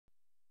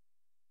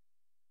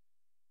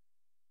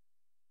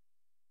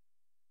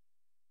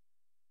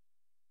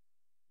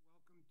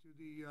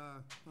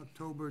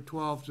October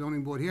 12th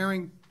zoning board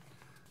hearing.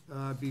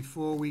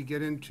 Before we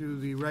get into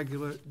the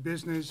regular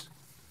business,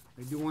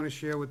 I do want to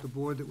share with the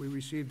board that we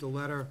received a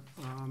letter.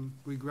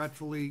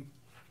 Regretfully,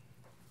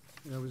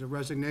 there was a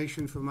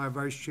resignation from our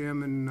vice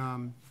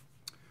chairman,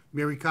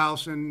 Mary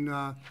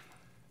Carlson.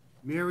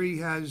 Mary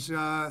has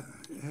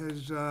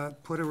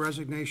put a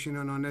resignation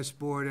in on this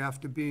board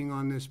after being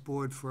on this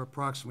board for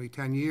approximately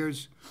 10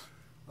 years.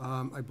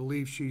 I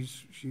believe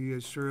she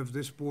has served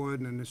this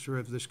board and has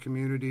served this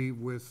community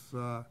with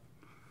the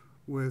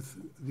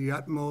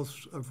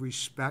utmost of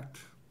respect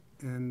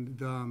and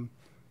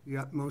the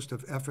utmost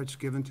of efforts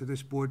given to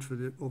this board for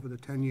over the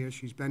 10 years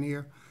she's been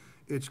here.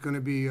 It's going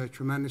to be a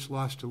tremendous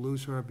loss to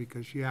lose her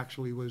because she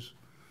actually was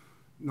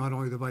not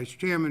only the vice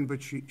chairman,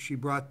 but she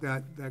brought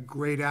that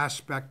great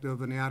aspect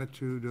of an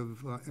attitude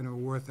of and a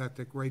work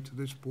ethic right to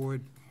this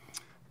board.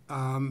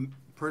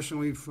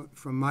 Personally,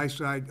 from my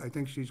side, I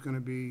think she's going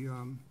to be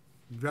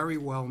very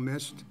well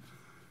missed.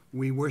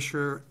 We wish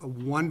her a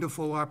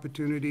wonderful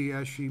opportunity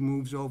as she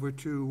moves over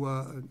to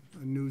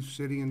a new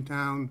city and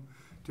town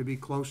to be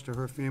close to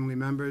her family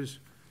members.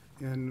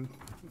 And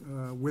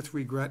with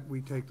regret,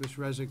 we take this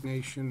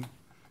resignation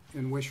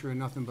and wish her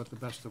nothing but the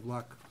best of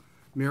luck.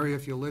 Mary,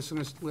 if you're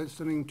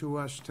listening to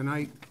us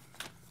tonight,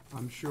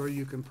 I'm sure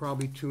you can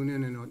probably tune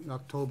in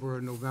October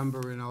or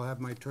November, and I'll have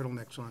my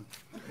turtlenecks on.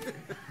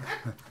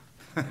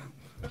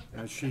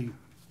 As she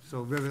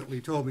so vividly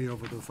told me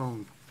over the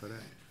phone today.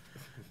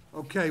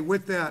 Okay,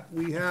 with that,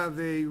 we have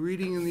a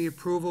reading and the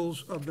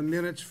approvals of the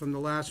minutes from the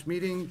last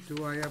meeting.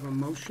 Do I have a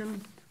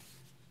motion?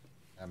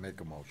 I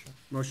make a motion.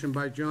 Motion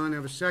by John,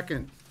 have a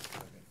second.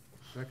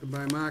 Second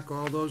by Mark.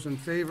 All those in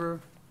favor?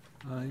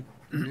 Aye.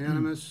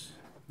 Unanimous.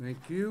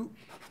 Thank you.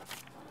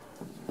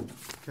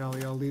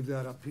 Kelly, I'll leave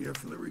that up here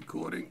for the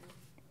recording.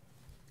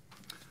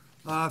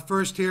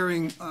 First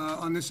hearing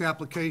on this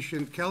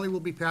application. Kelly will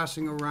be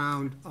passing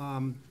around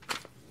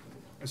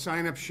a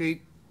sign-up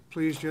sheet.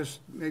 Please just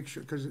make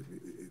sure, because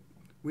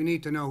we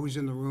need to know who's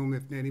in the room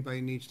if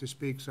anybody needs to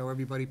speak. So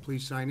everybody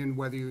please sign in,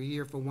 whether you're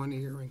here for one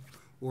hearing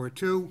or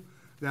two.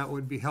 That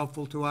would be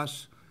helpful to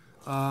us.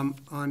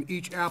 On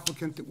each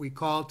applicant that we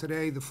call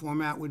today, the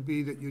format would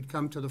be that you'd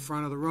come to the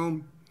front of the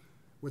room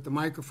with the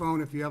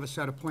microphone. If you have a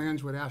set of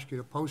plans, we'd ask you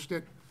to post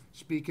it,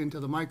 speak into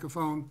the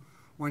microphone.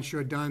 Once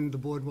you're done, the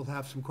board will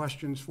have some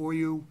questions for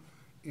you,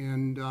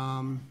 and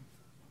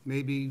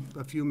maybe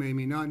a few,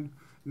 maybe none.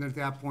 And then at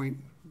that point,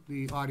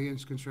 the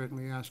audience can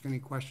certainly ask any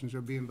questions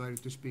or be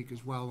invited to speak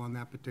as well on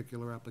that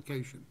particular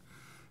application.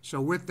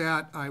 So with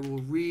that, I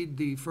will read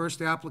the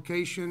first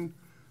application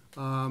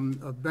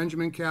of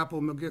Benjamin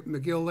Capel,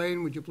 McGill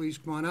Lane. Would you please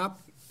come on up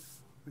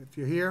if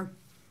you're here?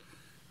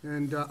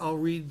 And I'll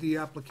read the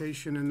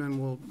application and then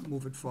we'll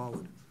move it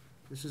forward.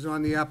 This is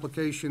on the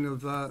application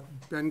of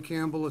Ben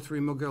Campbell of 3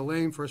 McGill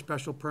Lane for a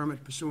special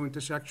permit pursuant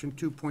to section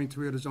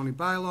 2.3 of the zoning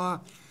bylaw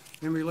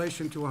in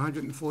relation to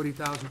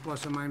 140,000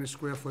 plus or minus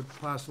square foot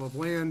parcel of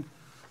land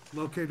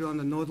located on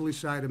the northerly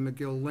side of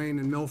McGill Lane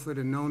in Milford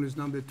and known as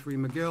number 3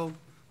 McGill.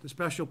 The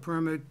special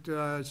permit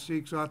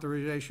seeks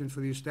authorization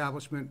for the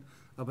establishment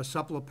of a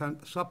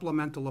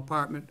supplemental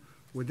apartment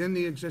within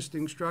the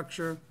existing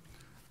structure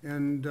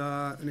and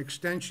an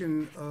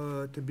extension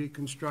to be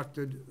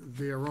constructed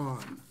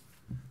thereon.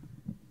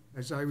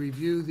 As I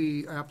review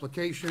the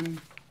application,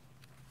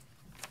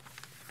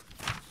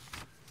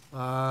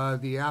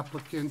 the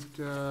applicant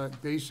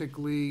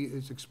basically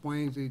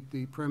explains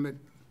the permit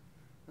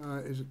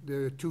is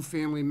there are 2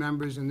 family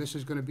members, and this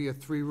is going to be a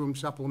 3-room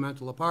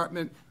supplemental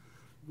apartment,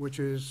 which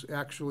is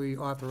actually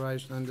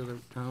authorized under the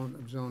town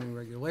of zoning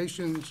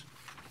regulations.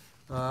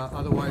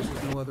 Otherwise,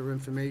 there's no other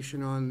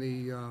information on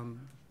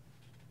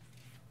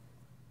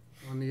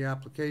the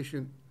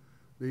application.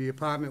 The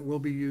apartment will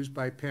be used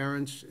by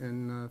parents,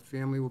 and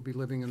family will be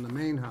living in the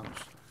main house.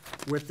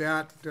 With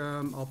that,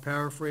 I'll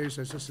paraphrase,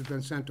 as this has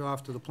been sent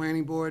off to the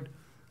planning board.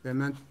 They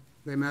met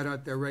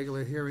at their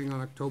regular hearing on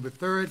October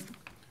 3rd.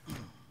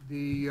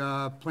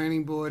 The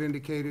planning board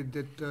indicated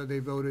that they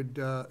voted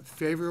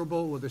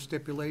favorable with a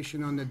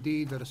stipulation on the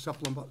deed that a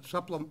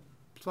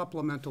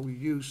supplemental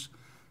use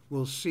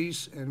will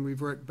cease and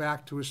revert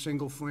back to a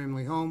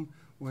single-family home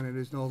when it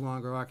is no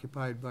longer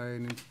occupied by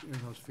an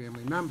in-house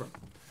family member.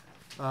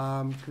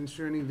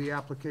 Concerning the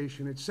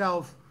application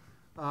itself,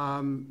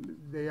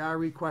 they are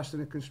requesting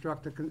to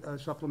construct a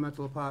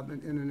supplemental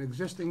apartment in an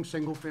existing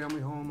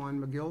single-family home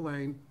on McGill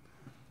Lane.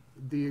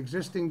 The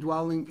existing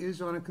dwelling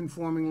is on a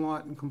conforming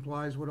lot and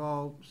complies with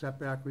all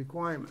setback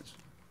requirements.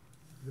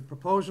 The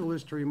proposal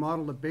is to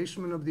remodel the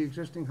basement of the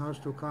existing house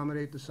to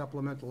accommodate the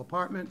supplemental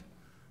apartment.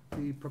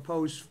 The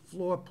proposed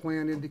floor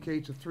plan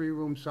indicates a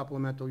 3-room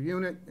supplemental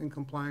unit in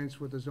compliance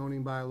with the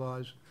zoning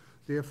bylaws.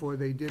 Therefore,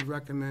 they did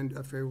recommend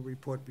a favorable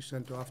report be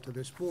sent off to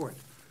this board.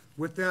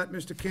 With that,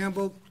 Mr.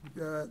 Campbell,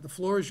 the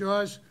floor is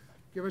yours.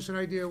 Give us an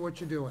idea of what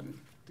you're doing.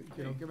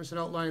 You know, give us an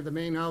outline of the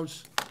main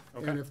house.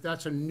 Okay. And if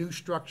that's a new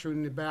structure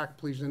in the back,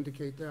 please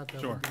indicate that.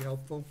 That would be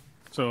helpful.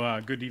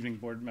 So good evening,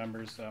 board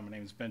members. My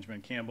name is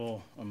Benjamin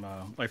Campbell. I'm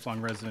a lifelong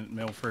resident in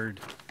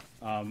Milford,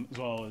 as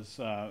well as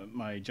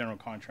my general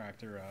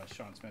contractor,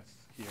 Sean Smith,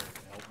 here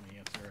to help me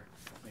answer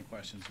any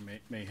questions you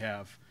may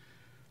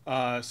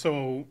have.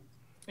 So,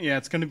 yeah,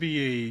 it's going to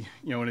be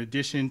an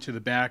addition to the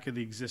back of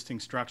the existing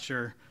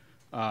structure.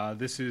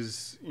 This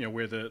is,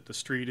 where the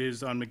street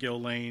is on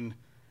McGill Lane,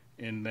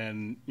 and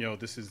then,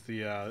 this is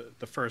the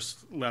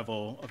first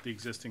level of the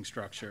existing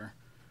structure.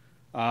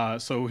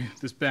 So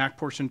this back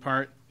portion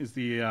part is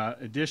the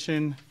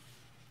addition.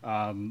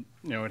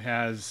 It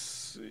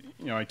has,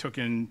 I took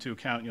into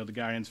account, the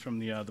guidance from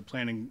the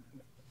planning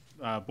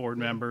board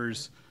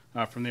members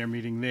from their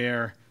meeting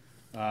there.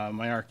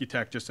 My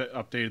architect just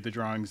updated the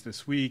drawings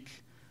this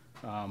week.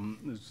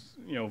 There's,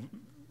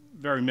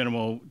 very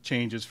minimal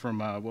changes from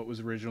what was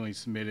originally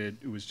submitted.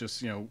 It was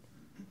just,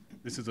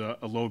 this is a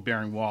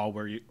load-bearing wall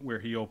where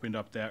he opened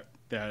up that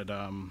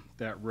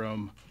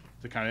room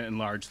to kind of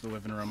enlarge the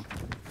living room.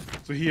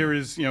 So here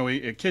is,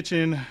 a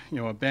kitchen,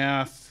 a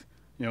bath,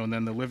 and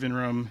then the living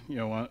room,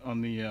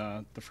 on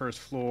the first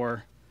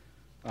floor.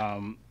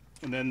 And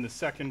then the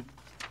second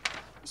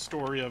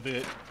story of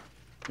it,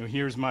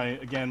 here's my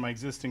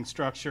existing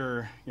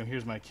structure,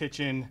 here's my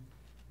kitchen.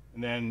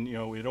 And then,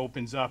 it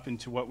opens up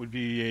into what would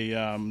be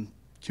a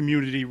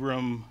community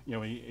room,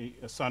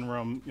 a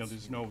sunroom.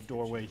 There's no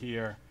doorway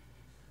here.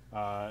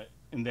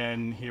 And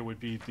then here would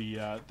be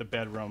the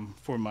bedroom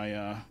for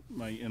my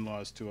my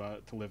in-laws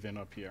to live in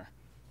up here.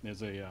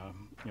 There's a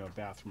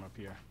bathroom up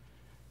here.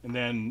 And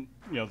then,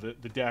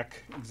 the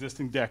deck,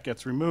 existing deck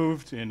gets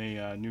removed and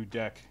a new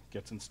deck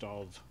gets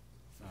installed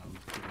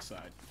to the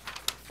side.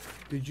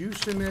 Did you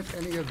submit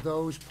any of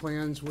those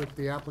plans with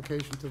the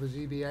application to the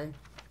ZBA?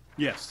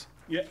 Yes.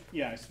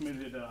 Yeah, I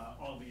submitted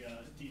all the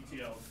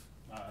detailed,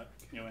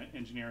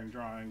 engineering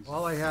drawings.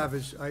 All I have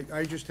is,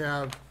 I just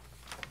have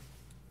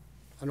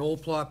an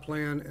old plot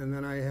plan, and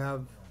then I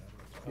have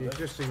the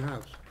existing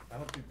house.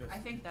 I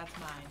think that's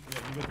mine.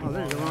 Yeah, you got Oh,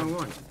 there's the wrong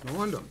one. No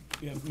wonder.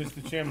 Yeah,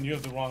 Mr. Chairman, you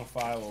have the wrong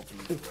file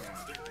open.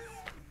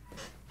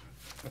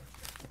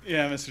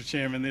 Yeah, Mr.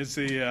 Chairman, there's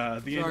the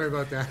Sorry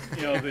about that.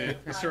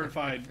 the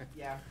certified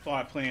Yeah.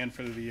 plot plan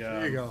for the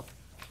There you go.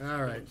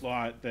 All right.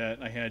 plot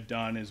that I had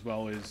done, as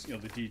well as, the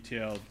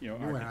detailed, I knew I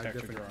had a architecture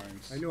different-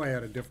 drawings. I knew I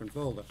had a different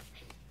folder.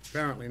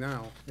 Apparently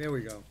now. There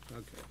we go.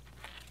 Okay.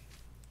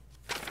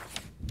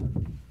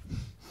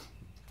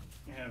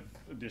 I have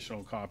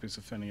additional copies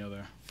if any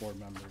other board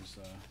members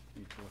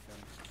need to look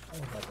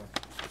at it.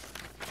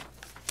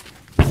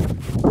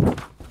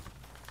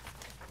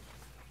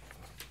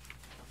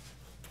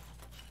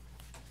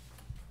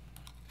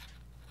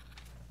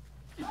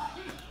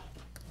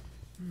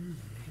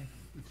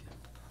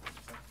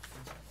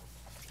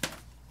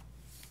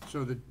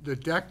 So the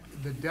deck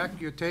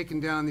you're taking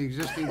down the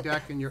existing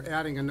deck, and you're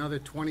adding another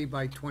 20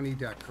 by 20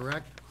 deck,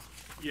 correct?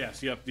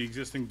 Yes, yep, the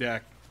existing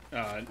deck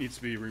needs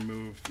to be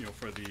removed,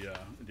 for the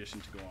addition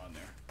to go on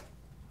there.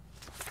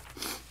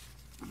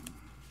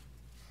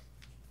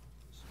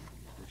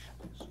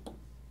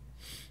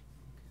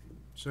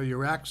 So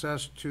your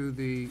access to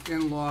the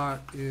in-law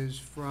is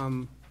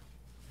from,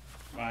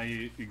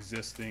 My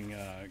existing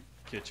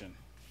kitchen.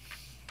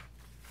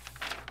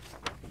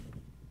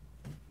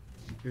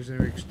 is there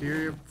an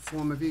exterior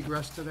form of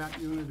egress to that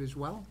unit as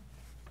well?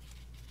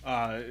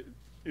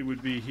 It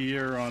would be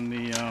here on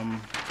the,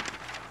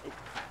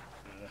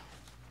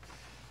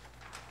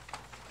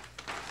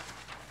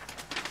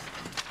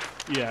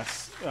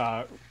 yes,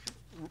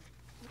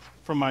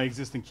 from my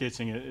existing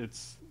kitchen,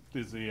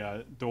 there's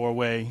a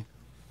doorway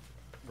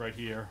right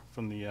here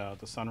from the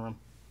sunroom.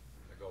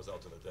 That goes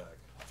out to the deck.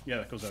 Yeah,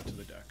 that goes out to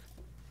the deck.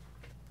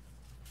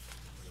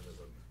 And then there's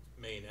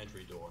a main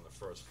entry door on the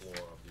first floor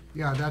of the.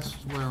 Yeah, that's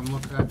what I'm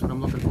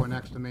looking for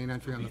next, the main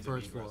entry on the Means of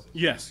first floor. egress.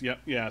 Yes, yep,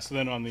 yeah, so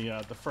then on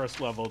the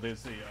first level,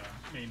 there's the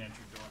main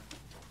entry door.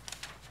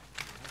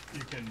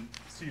 You can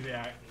see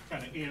that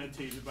kind of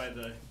annotated by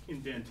the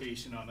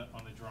indentation on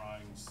the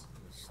drawings.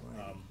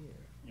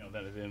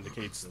 That it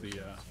indicates the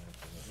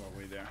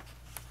doorway there.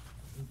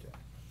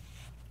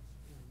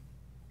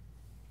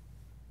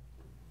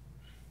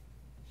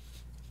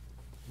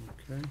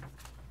 Okay.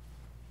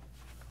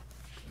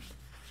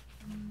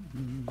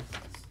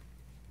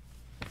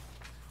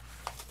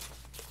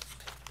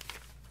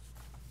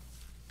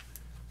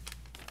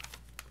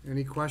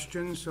 Any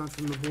questions from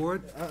the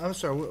board? I'm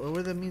sorry, what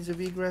are the means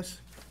of egress?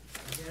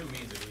 Two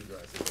means of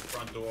egress. There's the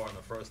front door on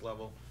the first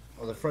level.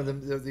 Oh,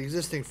 the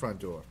existing front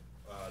door.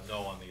 No,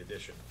 on the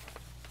addition.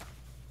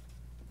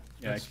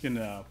 Yeah, I can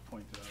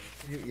point it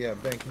out. Yeah,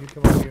 Ben, can you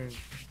come up here and,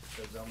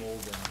 because I'm old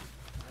and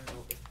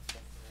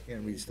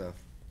can't read stuff.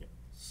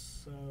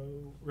 So,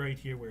 right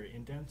here where it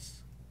indents,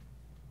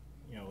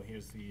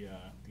 here's the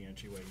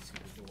entryway, you see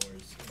the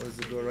doors. Oh, is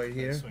the door right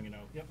here? Swinging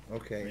out, yep.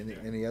 Okay, Right and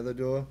there. the other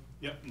door,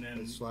 Yep, and the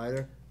then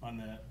slider? On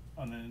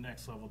the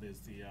next level, there's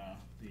the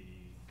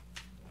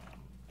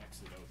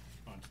exit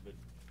out onto the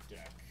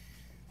deck.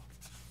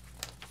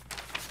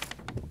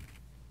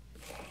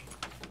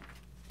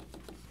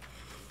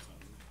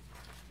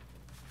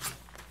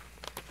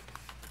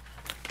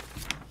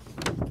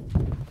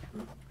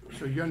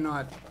 So you're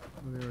not,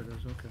 oh, there it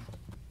is, okay.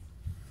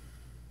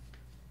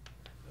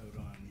 Out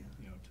on,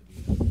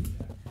 to the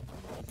deck,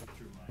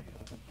 through my,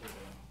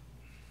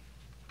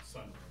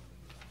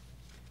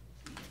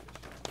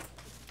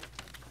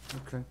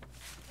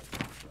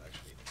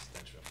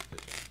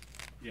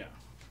 Yeah,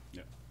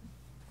 yeah.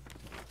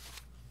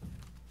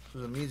 So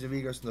the means of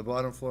egress on the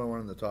bottom floor and one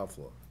on the top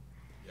floor.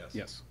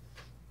 Yes,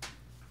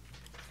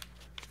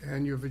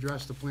 And you've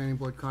addressed the planning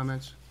board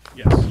comments?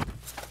 yes.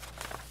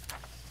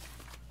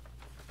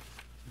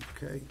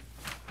 Okay,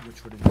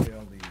 Which would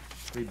entail the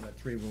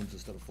three rooms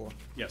instead of 4.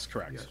 Yes,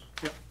 correct.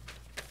 Yes.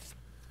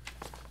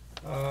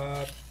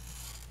 Yep.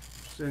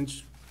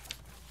 since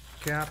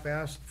Cap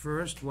asked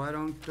first, why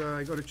don't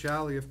I go to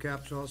Charlie if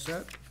Cap's all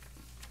set?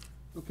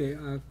 Okay,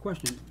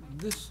 question.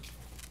 This,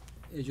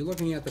 as you're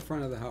looking at the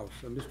front of the house,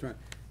 I'm just trying,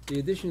 the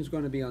addition's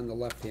gonna be on the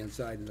left-hand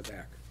side in the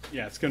back.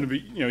 Yeah, it's gonna be,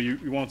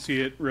 you won't see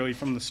it really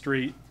from the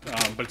street,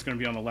 but it's gonna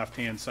be on the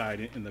left-hand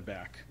side in the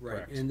back,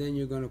 correct? And then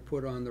you're gonna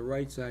put on the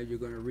right side, you're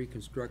gonna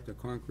reconstruct a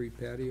concrete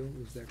patio,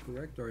 is that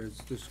correct? Or is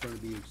this gonna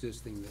be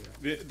existing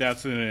there?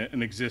 That's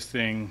an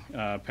existing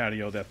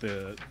patio that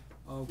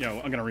Okay.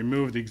 I'm gonna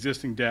remove the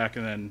existing deck,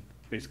 and then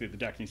basically the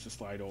deck needs to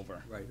slide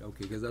over. Right,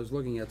 okay, because I was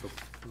looking at the,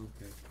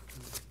 okay.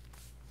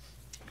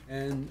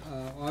 And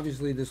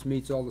obviously, this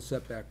meets all the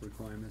setback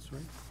requirements,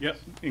 right? Yep,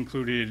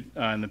 included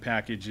in the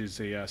package is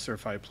a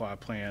certified plot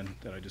plan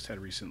that I just had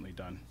recently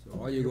done. So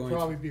all you're You'll going,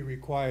 probably be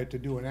required to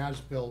do an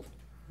as-built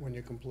when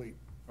you're complete.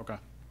 Okay,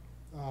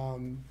 You're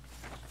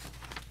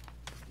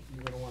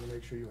gonna wanna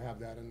make sure you have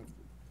that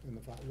in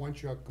the file.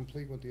 Once you're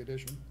complete with the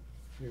addition,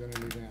 you're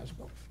gonna need an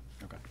as-built.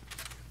 okay.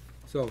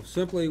 so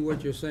simply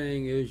what you're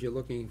saying is you're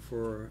looking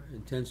for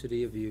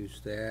intensity of use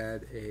to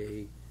add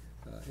a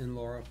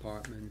in-law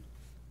apartment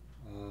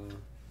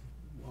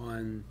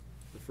on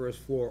the first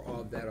floor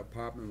of that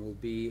apartment will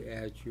be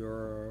at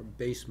your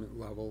basement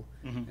level,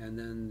 and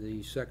then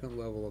the second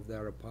level of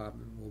that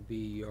apartment will be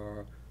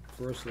your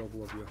first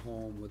level of your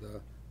home with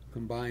a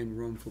combined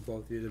room for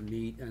both of you to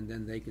meet, and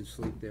then they can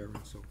sleep there and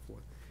so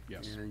forth.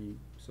 Yes. And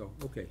so,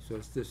 okay, so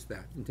it's just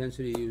that,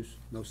 intensity of use,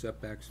 no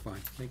setbacks, fine,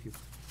 thank you.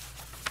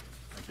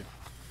 Thank you.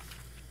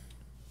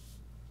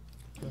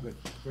 Good.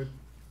 Good,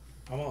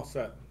 I'm all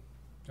set.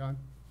 John?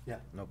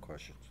 No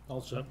questions.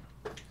 All set.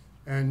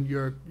 And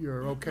you're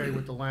okay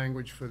with the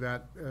language for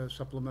that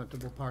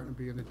supplementable partner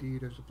being the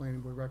deed as the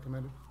planning board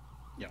recommended?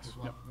 Yes,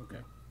 Well, yep, okay.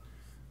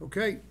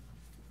 Okay,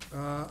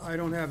 I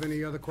don't have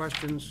any other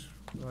questions.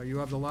 You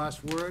have the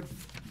last word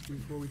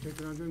before we take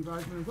it under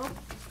advisement and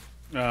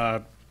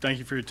vote. Thank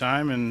you for your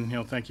time, and,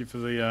 thank you for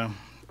the,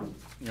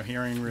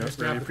 hearing, Nice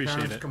to really have the appreciate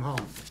parents it. come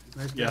home. Nice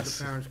to have Yes.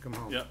 the parents come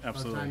home. Yeah, About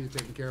absolutely. time you're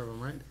taking care of them,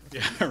 right?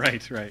 Yeah,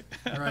 right.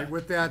 All right,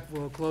 with that,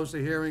 we'll close the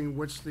hearing.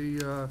 What's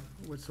the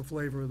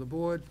flavor of the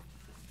board?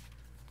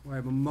 We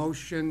have a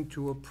motion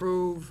to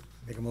approve.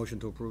 Make a motion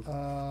to approve.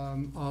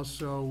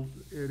 Also,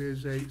 it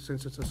is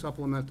since it's a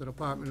supplemental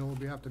apartment, it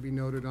will have to be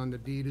noted on the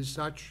deed as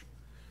such.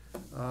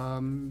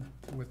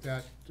 With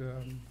that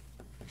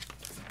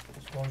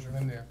disclosure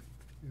in there.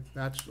 If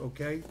that's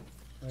okay,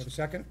 I have a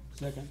second?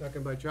 Second.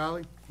 Second by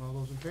Charlie. All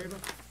those in favor?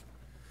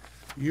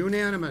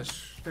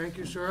 Unanimous. Thank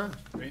you, sir.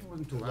 Great.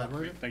 Wasn't too bad,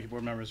 was it? Thank you,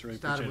 board members, really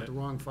Started appreciate with it. the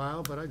wrong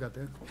file, but I got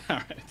there. All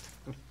right.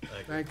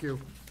 Thank you.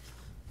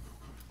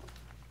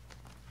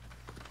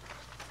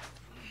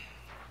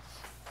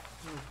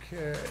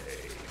 Okay.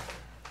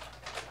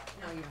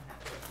 No, you don't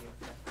have to.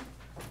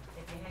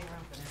 If you hang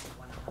around for this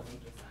one, I'll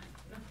make you sign.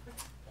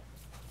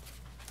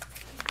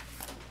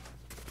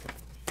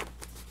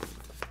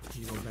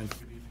 You go, Ben.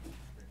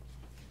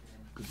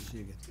 Good to see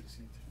you again.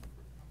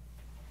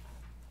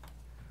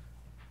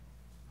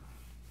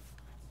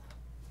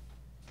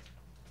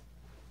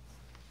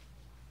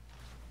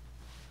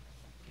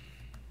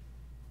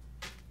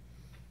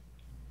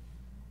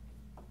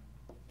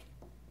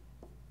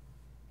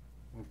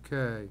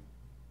 Okay.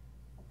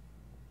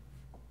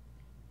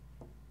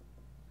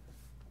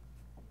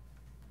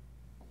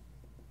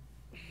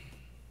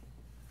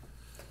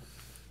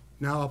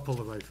 Now I'll pull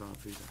the right file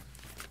for you.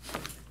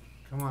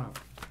 Come on up.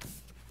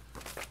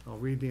 I'll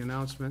read the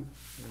announcement,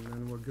 and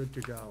then we're good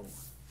to go.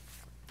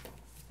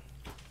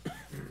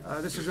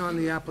 This is on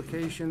the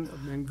application of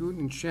Mangut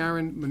and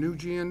Sharon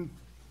Manugian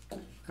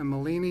and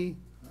Malini.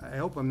 I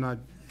hope I'm not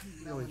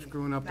really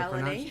screwing up the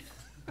Melanie. pronunciation.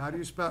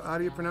 How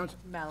do you pronounce it?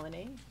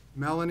 Melanie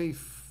Melanie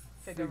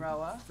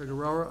Figueroa.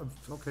 Figueroa,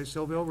 okay,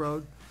 Sylville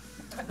Road.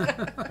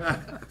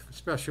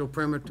 Special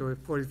permit to a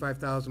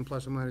 45,000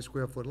 plus or minus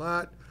square foot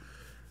lot.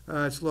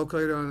 It's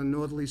located on the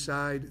northerly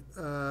side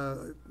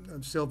of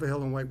Silver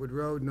Hill and Whitewood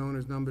Road, known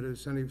as numbered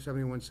as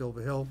 71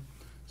 Silver Hill.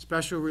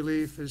 Special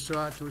relief is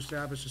sought to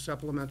establish a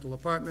supplemental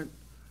apartment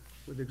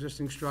with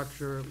existing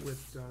structure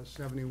with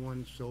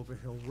 71 Silver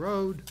Hill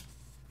Road.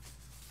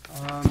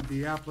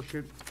 The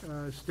applicant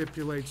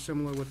stipulates,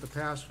 similar with the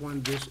past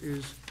one, this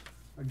is,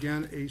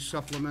 again, a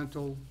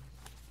supplemental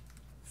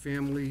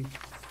family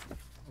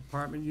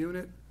apartment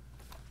unit.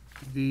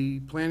 The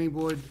planning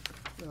board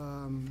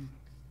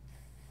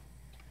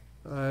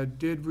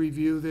did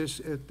review this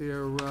at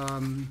their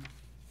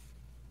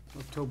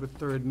October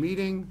 3rd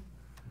meeting,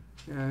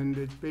 and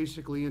it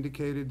basically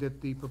indicated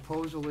that the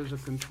proposal is a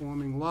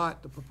conforming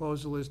lot. The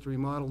proposal is to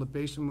remodel the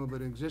basement of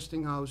an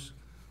existing house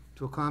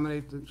to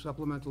accommodate the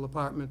supplemental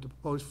apartment. The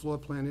proposed floor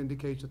plan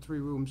indicates a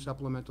 3-room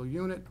supplemental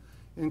unit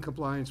in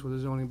compliance with the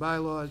zoning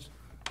bylaws.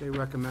 They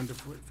recommend a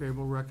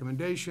favorable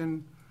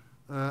recommendation.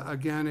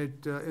 Again,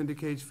 it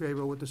indicates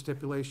favorable with the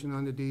stipulation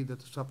on the deed that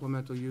the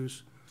supplemental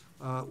use,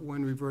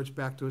 when reverts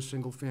back to a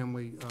single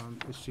family,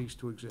 it ceased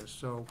to exist.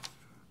 So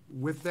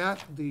with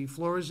that, the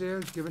floor is there.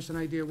 Give us an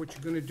idea of what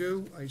you're gonna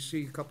do. I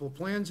see a couple of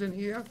plans in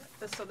here.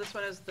 So this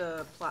one is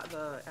the plot,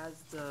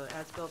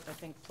 as-built, I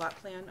think, plot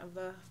plan of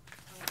the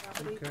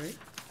property. Okay.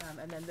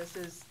 And then this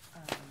is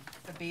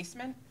the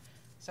basement.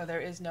 So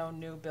there is no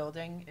new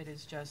building. It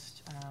is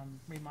just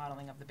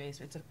remodeling of the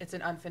basement. It's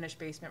an unfinished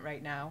basement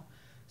right now.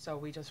 So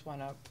we just want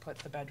to put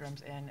the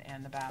bedrooms in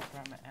and the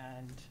bathroom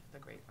and the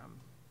great room,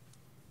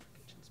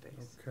 kitchen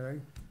space. Okay.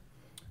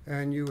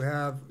 And you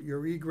have,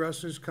 your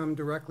egresses come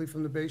directly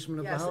from the basement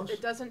of the Yes, house?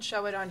 it doesn't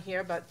show it on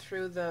here, but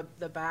through the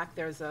back,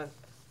 there's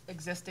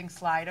existing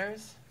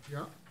sliders.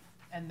 Yeah,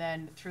 And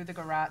then through the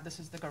garage, this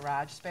is the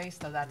garage space,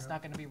 so that's Yeah.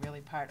 not gonna be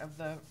really part of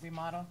the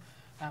remodel.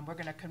 We're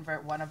gonna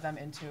convert one of them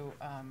into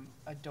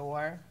a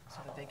door, so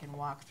that they can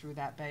walk through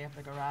that bay of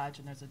the garage,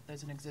 and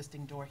there's an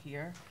existing door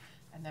here.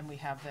 And then we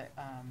have the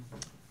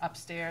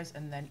upstairs,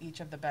 and then each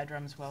of the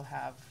bedrooms will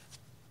have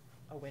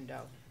a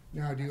window.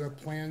 now, do you have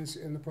plans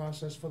in the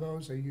process for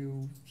those? Are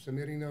you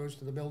submitting those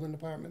to the building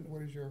department?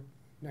 What is your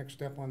next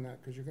step on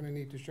that? Because you're gonna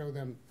need to show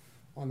them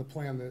on the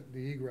plan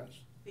the egress.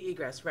 The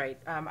egress, right.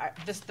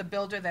 The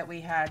builder that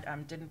we had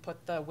didn't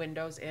put the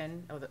windows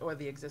in, or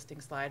the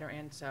existing slider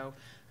in, so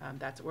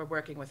we're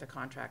working with a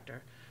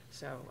contractor,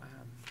 so.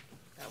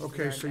 that will be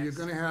Okay, our so you're next-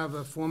 gonna have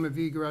a form of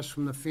egress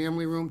from the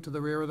family room to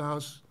the rear of the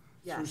house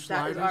through Yes,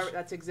 that is, sliders?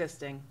 that's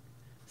existing.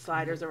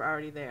 Sliders are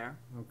already there.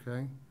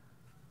 Okay,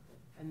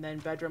 And then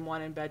bedroom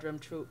 1 and bedroom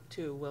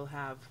 2 will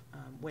have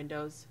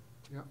windows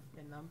Yep.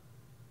 in them.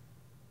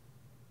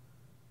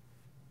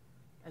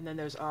 And then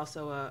there's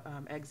also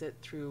a exit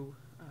through,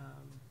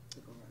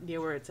 near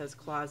where it says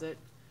closet.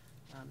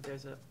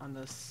 There's on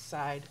the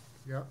side,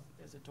 yep.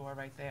 there's a door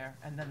right there,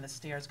 and then the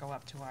stairs go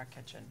up to our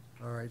kitchen.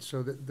 All right,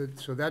 so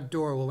so that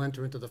door will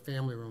enter into the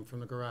family room from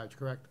the garage,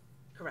 correct?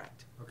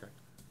 Correct. Okay.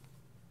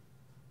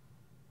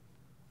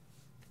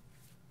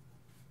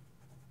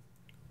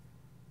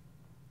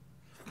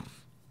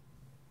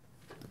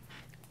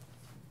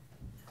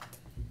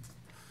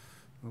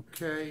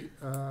 Okay,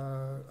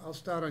 I'll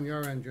start on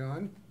your end,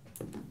 John.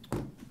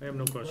 I have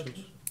no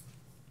questions.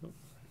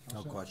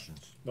 No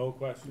questions. No You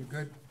questions.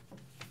 good?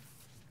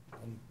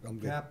 I'm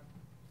good. Cap?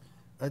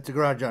 That's the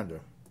garage under.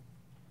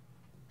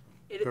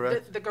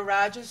 Correct. The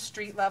garage is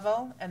street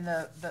level, and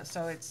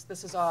so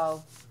this is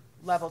all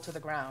level to the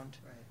ground.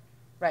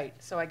 Right,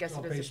 so I guess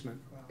Oh, it is.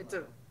 basement. It's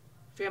a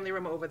family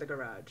room over the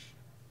garage.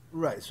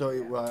 Right, so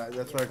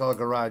that's what I call a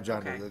garage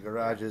under. Okay. The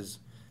garage is,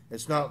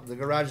 the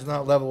garage is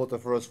not level with the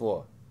first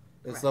floor.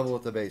 It's Correct. level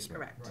with the basement.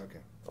 Correct.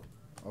 Okay,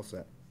 all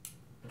set.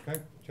 Okay,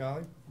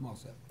 Charlie? I'm all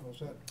set. All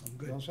set? I'm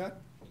good. All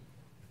set?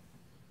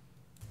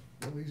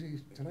 Real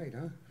easy tonight,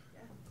 huh?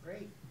 Yeah,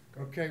 great.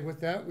 Okay, with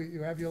that,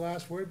 you have your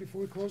last word before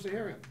we close the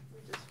hearing.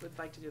 We just would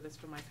like to do this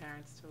for my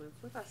parents to live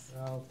with us.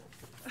 Well,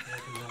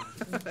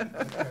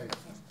 okay.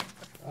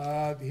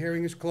 The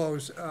hearing is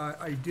closed.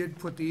 I did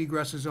put the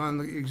egresses on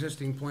the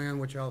existing plan,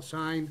 which I'll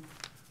sign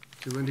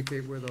to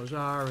indicate where those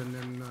are, and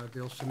then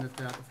they'll submit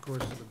that, of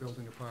course, to the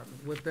building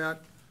department. With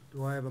that,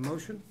 do I have a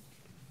motion?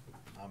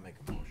 I'll make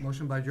a motion.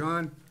 Motion by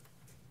John,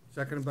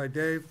 seconded by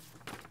Dave.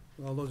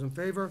 All those in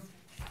favor?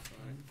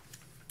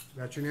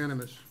 That's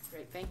unanimous.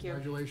 Great, thank you.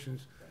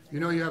 Congratulations. You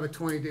know you have a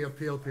 20-day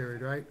appeal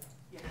period, right?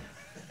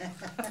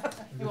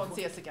 You won't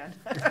see us again.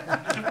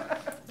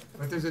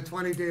 But there's a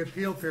 20-day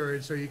appeal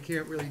period, so you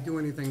can't really do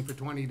anything for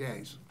 20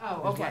 days. Oh,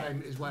 is what okay.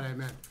 Is what I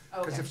meant.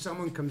 Because Okay. if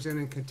someone comes in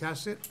and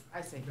contests it, I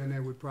see. then they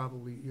would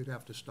probably, you'd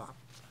have to stop.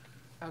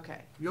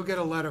 Okay, You'll get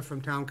a letter from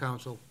town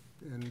council,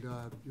 and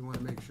you want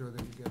to make sure that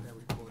you get that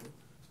recorded.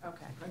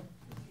 okay. Okay?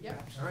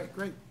 Yep. All right,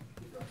 great.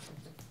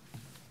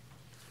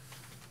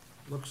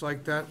 Looks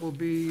like that will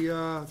be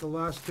the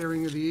last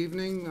hearing of the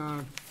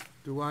evening.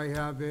 Do I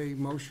have a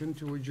motion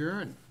to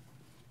adjourn?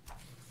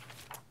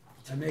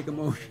 I make a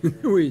motion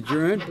to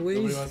adjourn, Nobody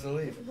please. wants to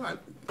leave.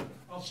 What?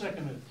 I'll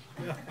second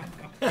it.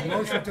 A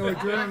motion to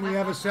adjourn, we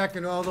have a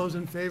second. All those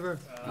in favor?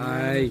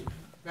 Aye.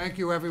 Thank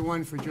you,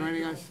 everyone, for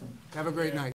joining us. Have a great night.